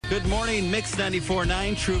Good morning, Mix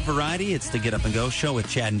 94.9, True Variety. It's the Get Up and Go show with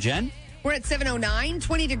Chad and Jen. We're at 7:09,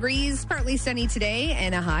 20 degrees, partly sunny today,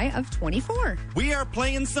 and a high of 24. We are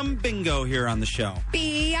playing some bingo here on the show.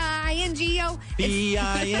 B-I-N-G-O.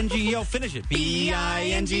 B-I-N-G-O. Finish it.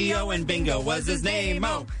 B-I-N-G-O, and bingo was his name.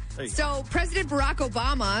 Oh. So President Barack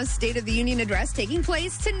Obama's State of the Union address taking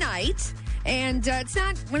place tonight. And it's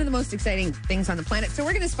not one of the most exciting things on the planet, so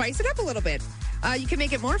we're going to spice it up a little bit. You can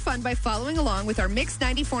make it more fun by following along with our Mix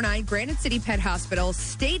 94.9 Granite City Pet Hospital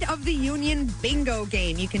State of the Union bingo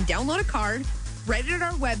game. You can download a card, write it at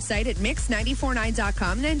our website at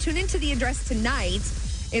mix949.com, and then tune into the address tonight.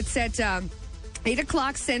 It's at 8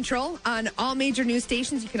 o'clock Central on all major news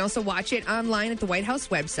stations. You can also watch it online at the White House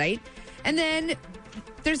website. And then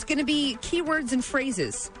there's going to be keywords and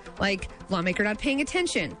phrases like lawmaker not paying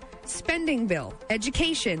attention, spending bill,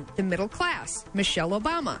 education, the middle class, Michelle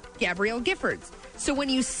Obama, Gabrielle Giffords. So when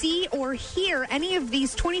you see or hear any of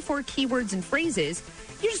these 24 keywords and phrases,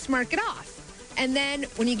 you just mark it off. And then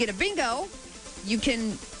when you get a bingo, you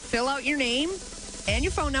can fill out your name and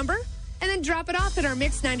your phone number and then drop it off at our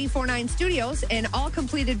Mix 94.9 studios, and all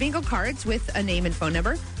completed bingo cards with a name and phone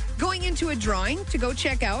number going into a drawing to go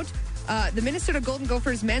check out the Minnesota Golden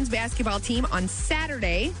Gophers men's basketball team on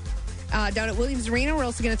Saturday. Down at Williams Arena. We're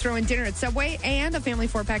also going to throw in dinner at Subway and a family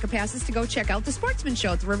 4-pack of passes to go check out the Sportsman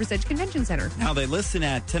Show at the Rivers Edge Convention Center. Now, they listen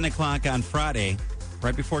at 10 o'clock on Friday.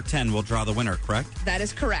 Right before 10, we'll draw the winner, correct? That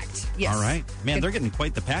is correct, yes. All right. Man, they're getting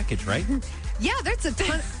quite the package, right? Yeah, that's a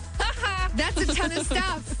ton. That's a ton of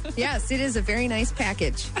stuff. Yes, it is a very nice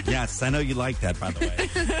package. Yes, I know you like that, by the way.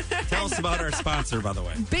 Tell us about our sponsor, by the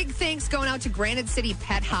way. Big thanks going out to Granite City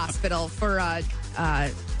Pet Hospital for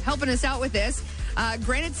helping us out with this.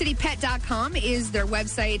 GraniteCityPet.com is their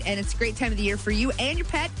website, and it's a great time of the year for you and your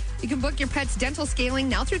pet. You can book your pet's dental scaling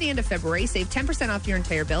now through the end of February. Save 10% off your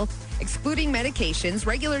entire bill, excluding medications.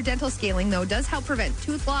 Regular dental scaling, though, does help prevent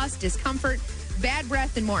tooth loss, discomfort, bad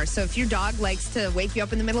breath, and more. So if your dog likes to wake you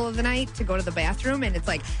up in the middle of the night to go to the bathroom and it's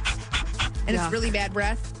like, and it's really bad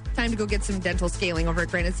breath, time to go get some dental scaling over at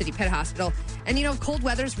Granite City Pet Hospital. And, you know, cold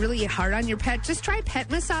weather's really hard on your pet. Just try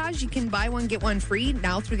pet massage. You can buy one, get one free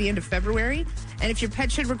now through the end of February. And if your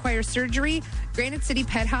pet should require surgery, Granite City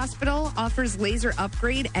Pet Hospital offers laser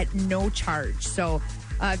upgrade at no charge. So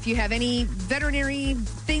if you have any veterinary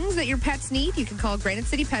things that your pets need, you can call Granite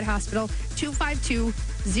City Pet Hospital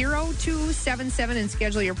 252-0277 and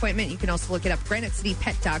schedule your appointment. You can also look it up,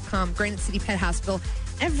 GraniteCityPet.com. Granite City Pet Hospital.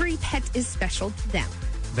 Every pet is special to them.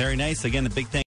 Very nice. Again, the big thing.